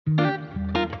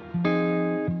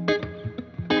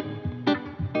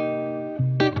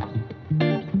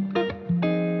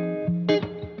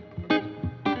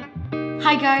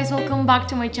Hi guys, welcome back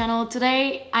to my channel.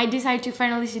 Today I decided to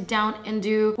finally sit down and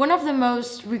do one of the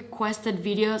most requested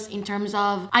videos in terms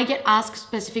of I get asked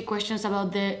specific questions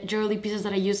about the jewelry pieces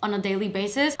that I use on a daily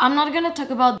basis. I'm not gonna talk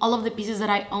about all of the pieces that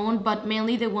I own, but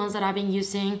mainly the ones that I've been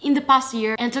using in the past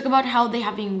year and talk about how they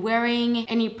have been wearing,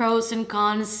 any pros and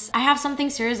cons. I have something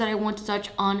serious that I want to touch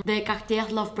on, the Cartier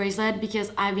love bracelet,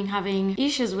 because I've been having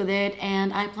issues with it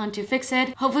and I plan to fix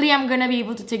it. Hopefully I'm gonna be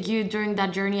able to take you during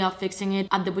that journey of fixing it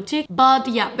at the boutique. But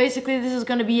yeah, basically this is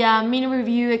gonna be a mini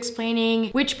review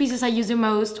explaining which pieces I use the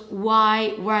most, why,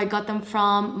 where I got them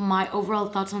from, my overall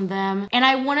thoughts on them. And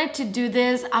I wanted to do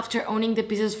this after owning the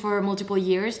pieces for multiple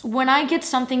years. When I get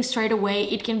something straight away,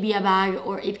 it can be a bag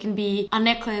or it can be a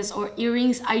necklace or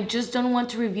earrings, I just don't want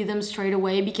to review them straight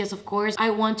away because of course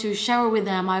I want to shower with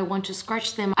them, I want to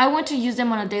scratch them, I want to use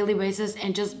them on a daily basis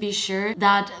and just be sure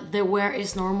that the wear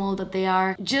is normal, that they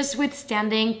are just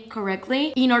withstanding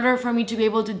correctly in order for me to be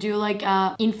able to do like a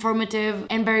informative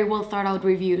and very well thought out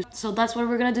review. So that's what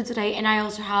we're gonna do today. And I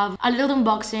also have a little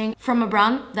unboxing from a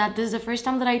brand that this is the first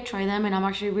time that I try them and I'm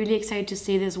actually really excited to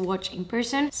see this watch in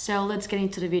person. So let's get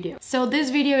into the video. So this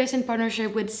video is in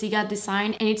partnership with CIGA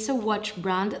Design and it's a watch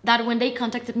brand that when they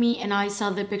contacted me and I saw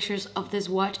the pictures of this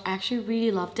watch, I actually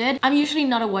really loved it. I'm usually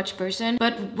not a watch person,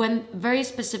 but when very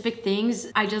specific things,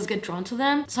 I just get drawn to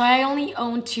them. So I only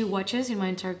own 2 watches in my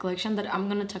entire collection that I'm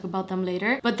gonna talk about them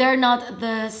later, but they're not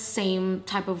the same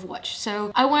type of watch.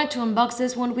 So I wanted to unbox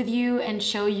this one with you and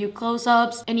show you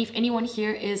close-ups. And if anyone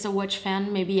here is a watch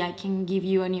fan, maybe I can give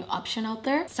you a new option out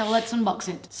there. So let's unbox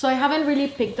it. So I haven't really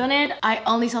picked on it. I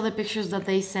only saw the pictures that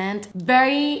they sent.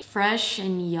 Very fresh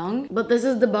and young, but this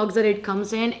is the box that it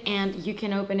comes in and you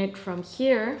can open it from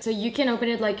here. So you can open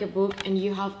it like a book and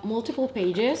you have multiple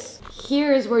pages.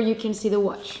 Here is where you can see the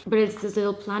watch, but it's this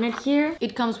little planet here.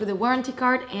 It comes with a warranty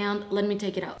card and let me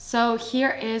take it out. So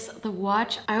here is the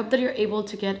watch. I hope that you're able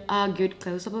to get a good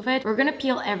close-up of it. We're gonna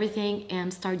peel everything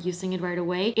and start using it right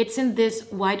away. It's in this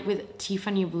white with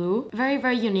Tiffany blue. Very,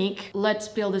 very unique. Let's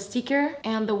peel the sticker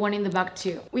and the one in the back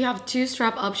too. We have 2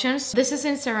 strap options. This is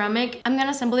in ceramic. I'm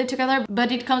gonna assemble it together,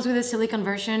 but it comes with a silicone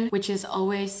version, which is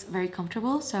always very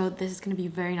comfortable. So this is gonna be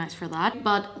very nice for that.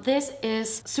 But this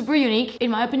is super unique.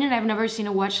 In my opinion, I've never seen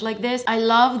a watch like this. I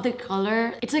love the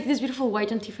color. It's like this beautiful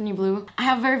white and Tiffany blue. I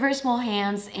have very, very small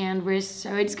hands and wrists,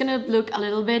 so it's gonna look a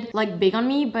little bit like big on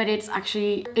me, but it's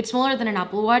smaller than an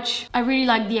Apple Watch. I really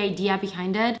like the idea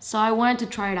behind it, so I wanted to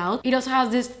try it out. It also has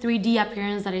this 3D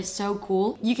appearance that is so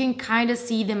cool. You can kind of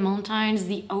see the mountains,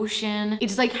 the ocean.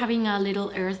 It's like having a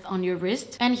little earth on your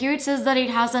wrist. And here it says that it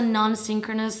has a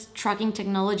non-synchronous tracking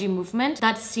technology movement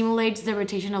that simulates the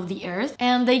rotation of the earth.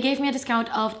 And they gave me a discount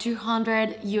of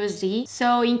 200 USD.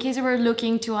 So in case you were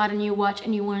looking to add a new watch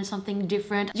and you wanted something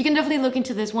different, you can definitely look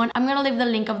into this one. I'm gonna leave the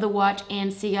link of the watch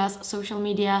and CIGA's social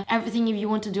media, everything if you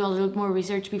want to do a little more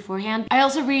research beforehand. I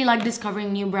also really like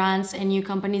discovering new brands and new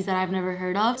companies that I've never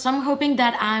heard of. So I'm hoping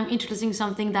that I'm introducing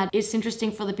something that is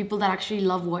interesting for the people that actually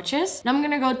love watches. Now I'm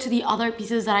gonna go to the other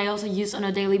pieces that I also use on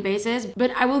a daily basis,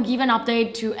 but I will give an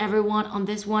update to everyone on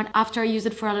this one after I use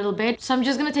it for a little bit. So I'm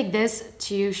just gonna take this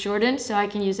to shorten so I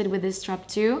can use it with this strap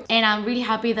too. And I'm really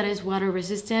happy that it's water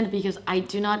resistant because I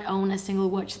do not own a single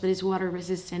watch that is water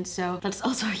resistant. So that's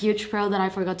also a huge pro that I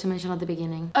forgot to mention at the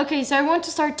beginning. Okay, so I want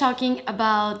to start talking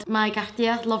about my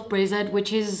Cartier love bracelet,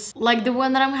 which is like the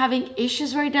one that I'm having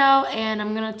issues right now, and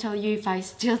I'm gonna tell you if I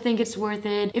still think it's worth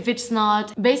it, if it's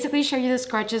not, basically show you the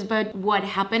scratches, but what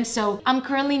happened. So I'm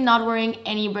currently not wearing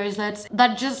any bracelets.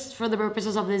 That just for the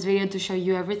purposes of this video to show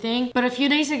you everything. But a few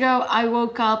days ago I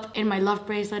woke up and my love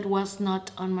bracelet was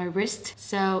not on my wrist.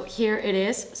 So here it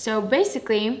is. So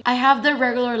basically I have the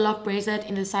regular love bracelet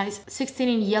in the size 16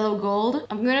 in yellow gold.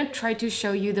 I'm gonna try to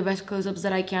show you the best close-ups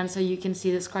that I can so you can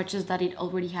see the scratches that it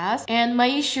already has. And my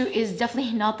issue is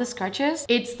definitely not the scratches,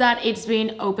 it's that it's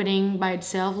been opening by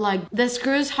itself. Like the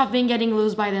screws have been getting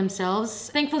loose by themselves.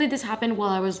 Thankfully this happened while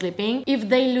I was sleeping. If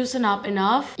they loosen up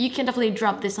enough, you can definitely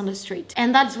drop this on the street.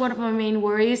 And that's one of my main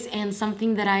worries and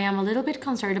something that I am a little bit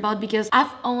concerned about because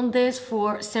I've owned this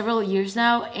for several years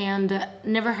now and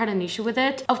never had an issue with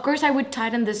it. Of course I would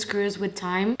tighten the screws with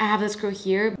time. I have the screw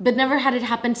here, but never had it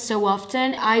happen so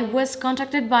often. I was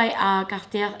contacted by a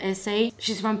Cartier SA.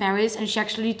 She's from Paris and she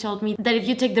actually told me that if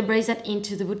you take the bracelet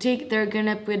into the boutique, they're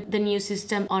gonna put the new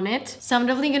system on it. So I'm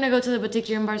definitely gonna go to the boutique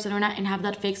here in Barcelona and have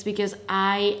that fixed because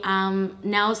I am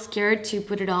now scared to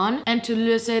put it on and to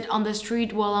lose it on the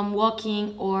street while I'm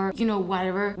walking or, you know,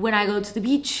 whatever. When I go to the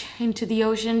beach, into the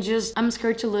ocean, just I'm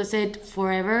scared to lose it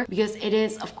forever because it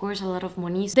is, of course, a lot of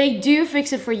money. They do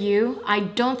fix it for you. I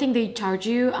don't think they charge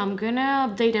you. I'm gonna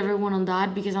update everyone on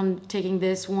that because I'm taking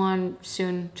this one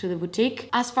soon to the boutique.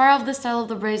 As far as the style sell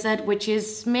the bracelet, which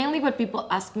is mainly what people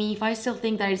ask me if I still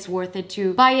think that it's worth it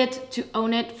to buy it, to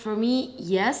own it. For me,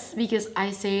 yes, because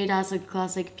I say it as a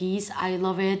classic piece. I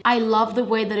love it. I love the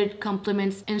way that it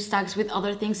complements and stacks with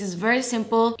other things. It's very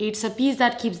simple. It's a piece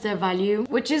that keeps their value,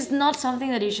 which is not something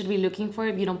that you should be looking for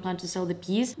if you don't plan to sell the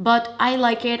piece, but I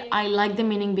like it. I like the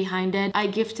meaning behind it. I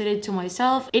gifted it to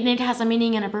myself and it has a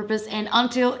meaning and a purpose, and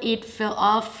until it fell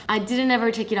off, I didn't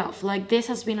ever take it off. Like, this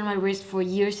has been on my wrist for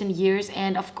years and years,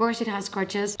 and of course it has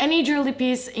scratches. Any jewelry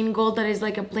piece in gold that is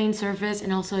like a plain surface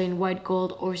and also in white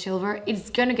gold or silver, it's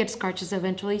gonna get scratches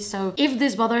eventually. So if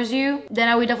this bothers you, then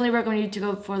I would definitely recommend you to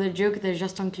go for the Duke, the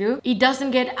Justin Cleef. It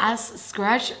doesn't get as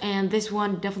scratched, and this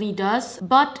one definitely does,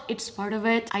 but it's part of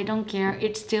it. I don't care.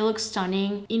 It still looks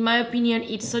stunning. In my opinion,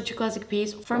 it's such a classic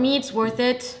piece. For me, it's worth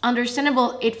it.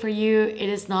 Understandable, it for you, it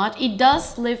is not. It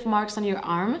does leave marks on your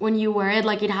arm when you wear it.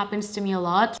 Like, it happens to me a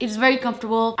lot. It's very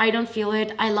comfortable. I don't feel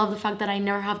it. I love the fact that I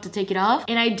never have to take it off,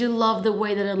 and I do love the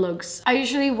way that it looks. I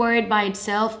usually wear it by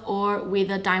itself or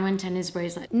with a diamond tennis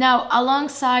bracelet. Now,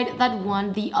 alongside that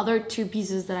one, the other two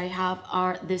pieces that I have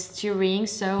are these two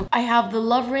rings. So I have the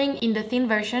love ring in the thin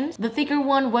version. The thicker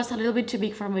one was a little bit too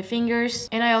big for my fingers,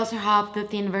 and I also have the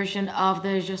thin version of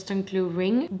the Justin Cleef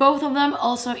ring. Both of them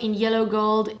also in yellow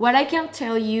gold. What I can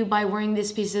tell you by wearing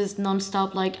these pieces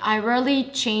non-stop, like, I rarely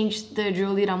change the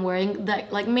jewelry that I'm wearing.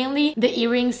 Like, mainly the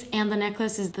earrings and the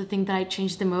necklace is the thing that I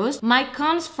change the most. My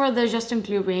cons for the Justin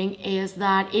Cleef ring is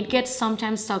that it gets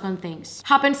sometimes stuck on things.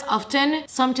 Happens often,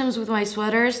 sometimes with my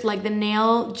sweaters, like the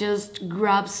nail just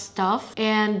grabs stuff,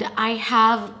 and I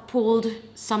have pulled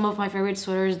some of my favorite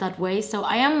sweaters that way, so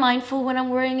I am mindful when I'm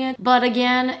wearing it. But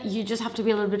again, you just have to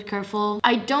be a little bit careful.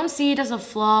 I don't see it as a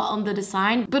flaw on the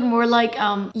design, but more like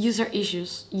user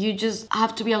issues. You just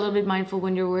have to be a little bit mindful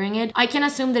when you're wearing it. I can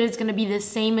assume that it's gonna be the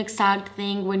same exact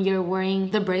thing when you're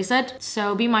wearing the bracelet,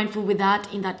 so be mindful with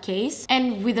that in that case.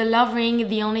 And with the love ring,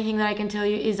 the only thing that I can tell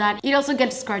you is that it also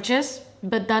gets scratches,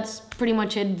 but that's pretty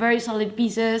much it. Very solid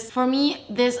pieces. For me,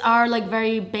 these are like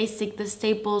very basic, the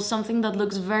staples, something that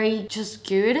looks very just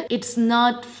good. It's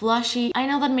not flashy. I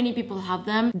know that many people have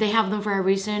them. They have them for a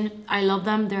reason. I love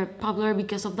them. They're popular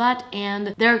because of that,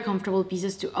 and they're comfortable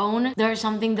pieces to own. They're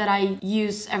something that I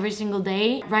use every single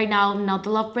day. Right now, not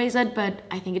the love bracelet, but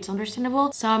I think it's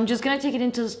understandable. So I'm just gonna take it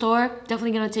into the store.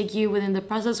 Definitely gonna take you within the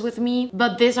process with me.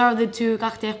 But these are the two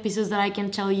Cartier pieces that I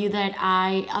can tell you that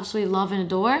I absolutely love and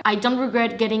adore. I don't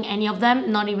regret getting any of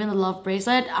them, not even the love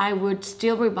bracelet. I would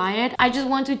still rebuy it. I just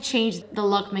want to change the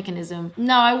lock mechanism.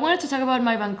 Now, I wanted to talk about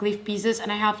my Van Cleef pieces, and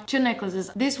I have two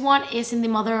necklaces. This one is in the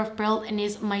mother of pearl and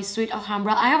is my sweet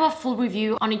Alhambra. I have a full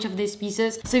review on each of these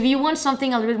pieces, so if you want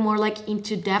something a little bit more like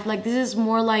into depth, like this is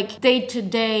more like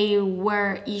day-to-day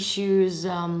wear issues,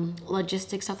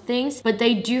 logistics of things, but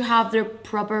they do have their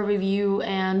proper review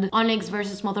and onyx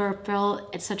versus mother of pearl,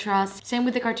 etc. Same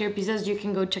with the Cartier pieces. You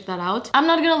can go check that out. I'm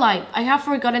not gonna lie, I have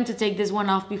forgotten to take this one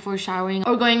off before showering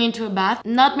or going into a bath.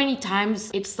 Not many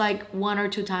times. It's like 1 or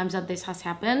 2 times that this has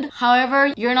happened.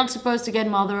 However, you're not supposed to get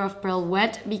mother of pearl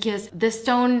wet because the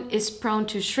stone is prone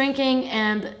to shrinking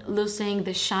and losing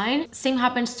the shine. Same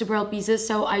happens to pearl pieces,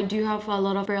 so I do have a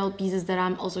lot of pearl pieces that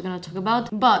I'm also gonna talk about,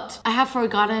 but I have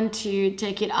forgotten to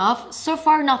take it off. So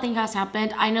far, nothing has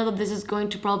happened. I know that this is going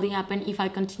to probably happen if I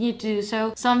continue to do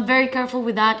so, so I'm very careful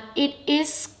with that. It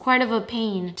is quite of a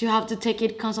pain to have to take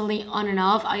it constantly on and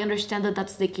off. I understand that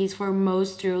that's the case for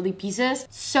most jewelry pieces,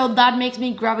 so that makes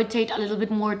me gravitate a little bit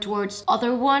more towards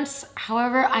other ones.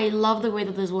 However, I love the way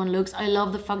that this one looks. I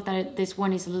love the fact that this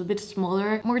one is a little bit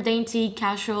smaller, more dainty,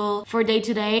 casual for day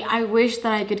to day. I wish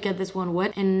that I could get this one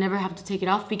wet and never have to take it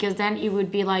off, because then it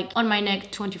would be like on my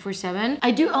neck 24/7.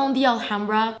 I do own the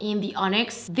Alhambra in the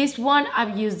onyx. This one,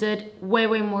 I've used it way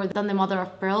more than the mother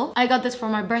of pearl. I got this for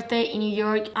my birthday in New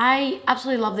York. I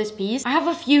absolutely love this piece. I have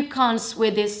a few cons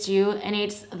with this too, and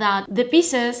it's that the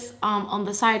pieces on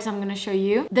the sides I'm gonna show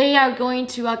you, they are going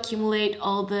to accumulate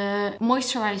all the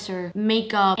moisturizer,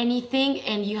 makeup, anything,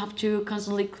 and you have to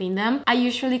constantly clean them. I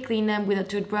usually clean them with a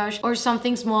toothbrush or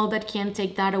something small that can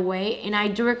take that away, and I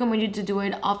do recommend you to do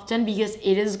it often because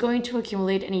it is going to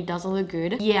accumulate and it doesn't look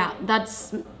good. Yeah,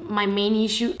 that's my main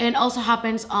issue, and also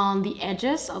happens on the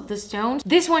edges of the stones.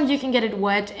 This one, you can get it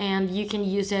wet and you can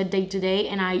use it day to day,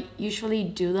 and I usually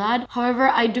do that. However,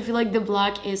 I do feel like the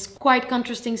black is quite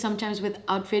contrasting sometimes with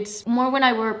outfits. More when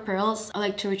I wear pearls, I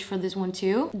like to reach for this one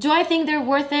too. Do I think they're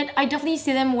worth it? I definitely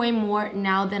see them way more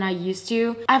now than I used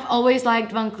to. I've always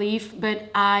liked Van Cleef, but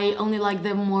I only like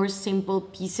the more simple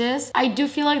pieces. I do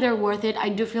feel like they're worth it. I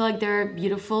do feel like they're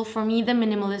beautiful. For me, the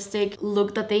minimalistic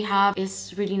look that they have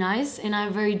is really nice, and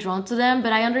I'm very drawn to them,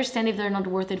 but I understand if they're not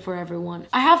worth it for everyone.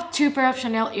 I have 2 pair of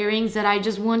Chanel earrings that I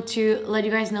just want to let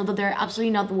you guys know that they're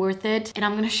absolutely not worth it, and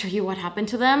I'm gonna show you what happened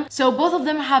to them. So both of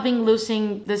them have been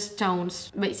losing the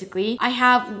stones, basically. I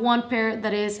have one pair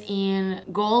that is in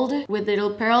gold with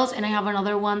little pearls, and I have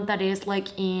another one that is like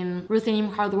in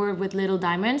ruthenium hardware with little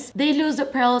diamonds. They lose the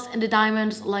pearls and the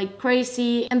diamonds like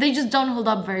crazy, and they just don't hold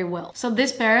up very well. So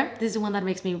this pair, this is the one that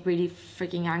makes me really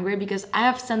freaking angry because I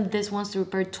have sent this ones to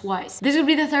repair twice. This will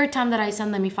be the 3rd time that I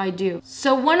send them if I do.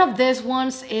 So one of these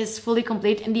ones is fully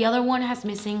complete and the other one has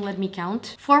missing, let me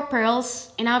count, 4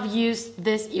 pearls, and I've used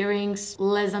these earrings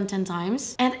less than 10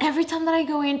 times. And every time that I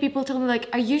go in, people tell me like,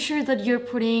 are you sure that you're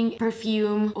putting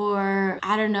perfume or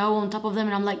I don't know on top of them?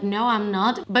 And I'm like, no, I'm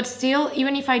not. But still,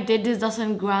 even if I did, this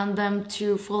doesn't grant them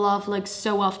to fall off like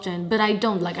so often. But I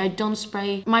don't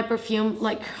spray my perfume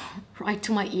like right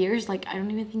to my ears. Like, I don't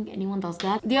even think anyone does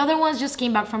that. The other ones just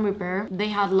came back from repair. They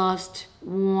had lost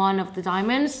one of the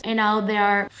diamonds and now they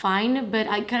are fine, but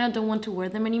I kind of don't want to wear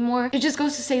them anymore. It just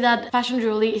goes to say that fashion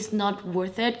jewelry is not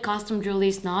worth it, custom jewelry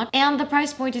is not, and the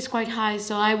price point is quite high.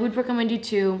 So I would recommend you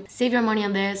to save your money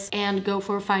on this and go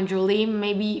for fine jewelry.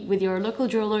 Maybe with your local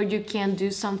jeweler you can do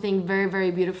something very,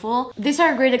 very beautiful. These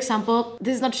are a great example.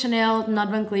 This is not Chanel, not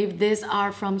Van Cleef. These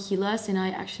are from Gilas and I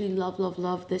actually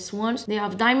love this ones. They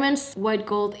have diamonds, white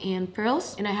gold and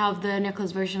pearls, and I have the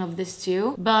necklace version of this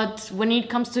too. But when it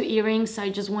comes to earrings, I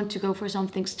just want to go for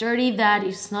something sturdy that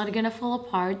is not gonna fall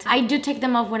apart. I do take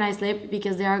them off when I sleep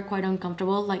because they are quite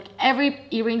uncomfortable. Like every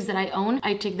earrings that I own,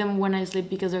 I take them when I sleep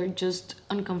because they're just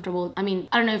uncomfortable. I mean,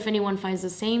 I don't know if anyone finds the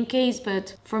same case,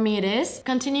 but for me it is.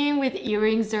 Continuing with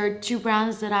earrings, there are 2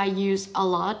 brands that I use a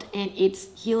lot, and it's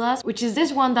Gilas, which is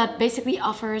this one that basically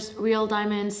offers real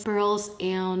diamonds, pearls,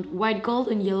 and white gold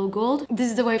and yellow gold. This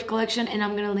is the Wave collection and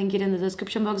I'm gonna link it in the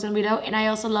description box down below. And I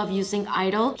also love using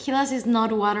Idol. Gilas is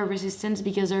not water resistant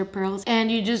because they're pearls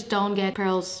and you just don't get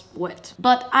pearls wet.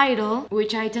 But Idol,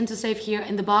 which I tend to save here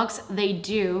in the box, they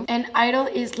do. And Idol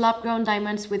is lab grown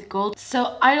diamonds with gold.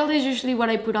 So Idol is usually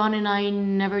what I put on and I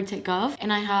never take off.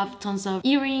 And I have tons of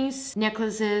earrings,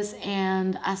 necklaces,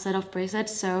 and a set of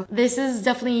bracelets. So this is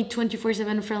definitely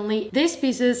 24/7 friendly. These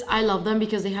pieces, I love them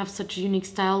because they have such a unique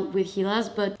style with Gilas,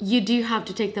 but you do have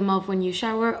to take them off when you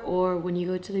shower or when you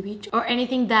go to the beach or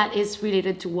anything that is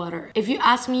related to water. If you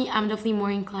ask me, I'm definitely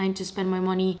more inclined to spend my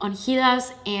money on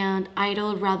Gilas and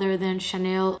Idol rather than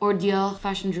Chanel or Dior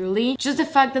fashion jewelry. Just the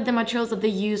fact that the materials that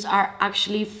they use are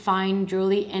actually fine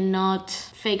jewelry and not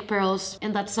fake pearls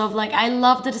and that stuff. Like, I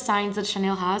love the designs that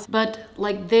Chanel has, but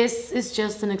like this is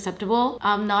just unacceptable.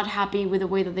 I'm not happy with the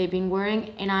way that they've been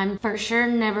wearing, and I'm for sure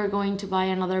never going to buy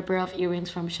another pair of earrings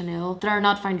from Chanel that are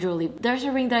not fine jewelry. There's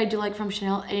a ring that I do like from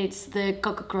Chanel and it's the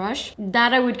Coco Crush.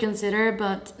 That I would consider,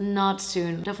 but not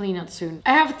soon. Definitely not soon.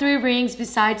 I have 3 rings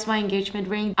besides my engagement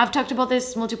ring. I've talked about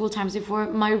this multiple times before.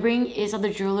 My ring is at the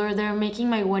jeweler. They're making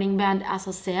my wedding band as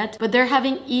a set, but they're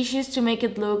having issues to make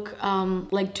it look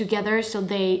like together, so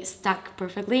they stack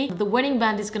perfectly. The wedding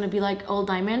band is gonna be like all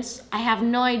diamonds. I have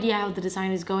no idea how the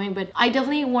design is going, but I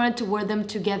definitely wanted to wear them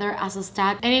together as a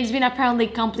stack, and it's been apparently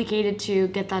complicated to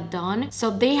get that done. So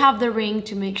they have the ring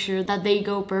to make sure that they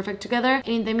go perfect together,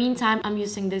 and in the meantime I'm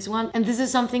using this one, and this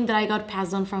is something that I got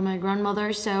passed on from my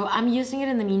grandmother, so I'm using it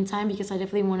in the meantime because I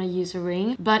definitely want to use a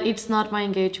ring, but it's not my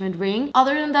engagement ring.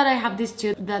 Other than that, I have these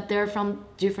 2 that they're from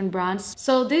different brands.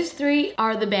 So these 3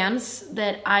 are the bands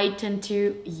that I tend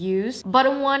to use.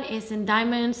 Bottom one is in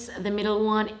diamonds, the middle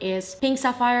one is pink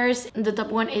sapphires, and the top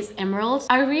one is emeralds.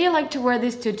 I really like to wear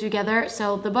these 2 together.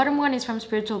 So the bottom one is from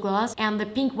Spiritual Gloss and the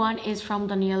pink one is from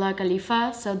Daniela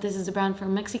Khalifa. So this is a brand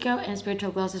from Mexico and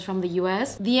Spiritual Gloss is from the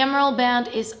US. The emerald band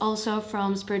is also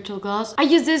from Spiritual Gloss. I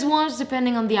use these ones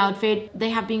depending on the outfit. They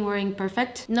have been wearing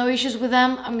perfect. No issues with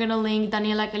them. I'm gonna link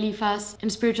Daniela Khalifa's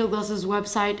and Spiritual Gloss's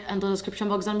website in the description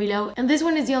box down below. And this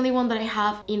one is the only one that I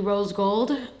have in rose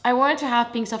gold. I wanted to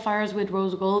have pink sapphires with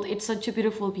rose gold. It's such a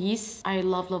beautiful piece. I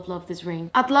love this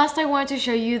ring. At last, I wanted to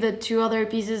show you the 2 other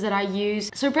pieces that I use.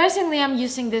 Surprisingly, I'm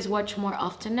using this watch more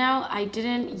often now. I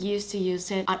didn't used to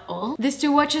use it at all. These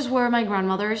 2 watches were my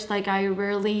grandmother's. Like, I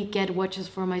rarely get watches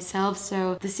for myself,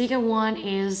 so the CIGA one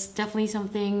is definitely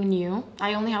something new.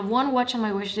 I only have 1 watch on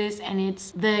my wish list, and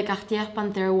it's the Cartier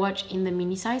Panthère watch in the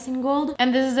mini size in gold.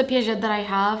 And this is the Piaget that I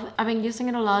have. I've been using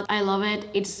using it a lot. I love it.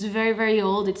 It's very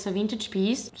old. It's a vintage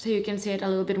piece, so you can see it a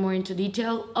little bit more into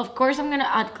detail. Of course, I'm gonna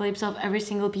add clips of every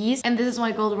single piece. And this is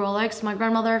my gold Rolex. My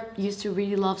grandmother used to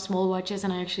really love small watches,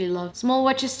 and I actually love small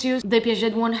watches too. The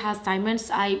Piaget one has diamonds.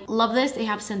 I love this. They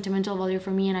have sentimental value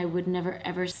for me, and I would never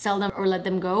ever sell them or let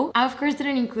them go. I of course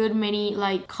didn't include many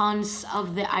like cons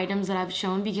of the items that I've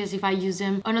shown, because if I use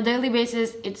them on a daily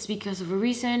basis, it's because of a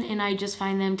reason, and I just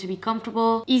find them to be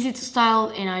comfortable, easy to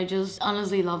style, and I just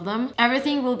honestly love them.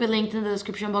 Everything will be linked in the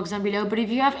description box down below, but if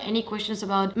you have any questions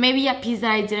about maybe a piece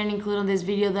that I didn't include on this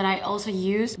video that I also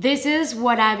use, this is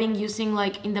what I've been using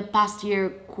like in the past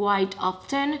year quite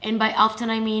often, and by often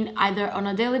I mean either on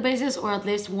a daily basis or at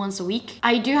least once a week.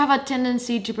 I do have a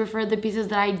tendency to prefer the pieces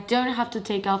that I don't have to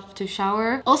take off to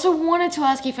shower. Also wanted to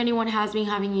ask if anyone has been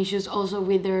having issues also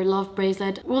with their love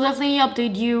bracelet. We'll definitely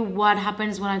update you what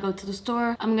happens when I go to the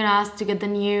store. I'm gonna ask to get the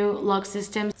new lock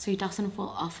system so it doesn't fall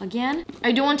off again.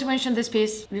 I do want to mention this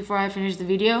piece before I finish the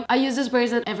video. I use this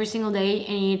bracelet every single day,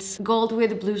 and it's gold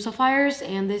with blue sapphires,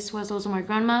 and this was also my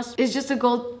grandma's. It's just a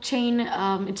gold chain.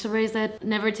 It's a bracelet.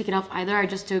 Never take it off either. I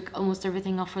just took almost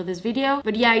everything off for this video.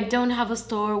 But yeah, I don't have a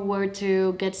store where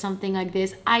to get something like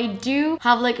this. I do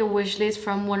have like a wish list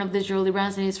from one of the jewelry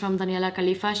brands, and it's from Daniela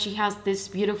Khalifa. She has this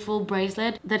beautiful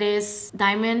bracelet that is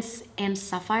diamonds and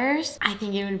sapphires. I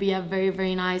think it would be a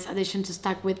very nice addition to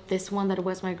stack with this one that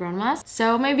was my grandma's.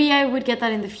 So maybe I would get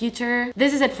that in the future.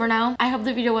 This is it for now. I hope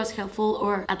the video was helpful,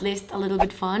 or at least a little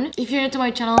bit fun. If you're new to my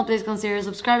channel, please consider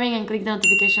subscribing and click the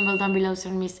notification bell down below so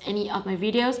you don't miss any of my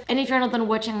videos. And if you're not done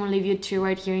watching, I'm gonna leave you two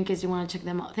right here in case you want to check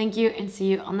them out. Thank you, and see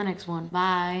you on the next one.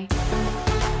 Bye.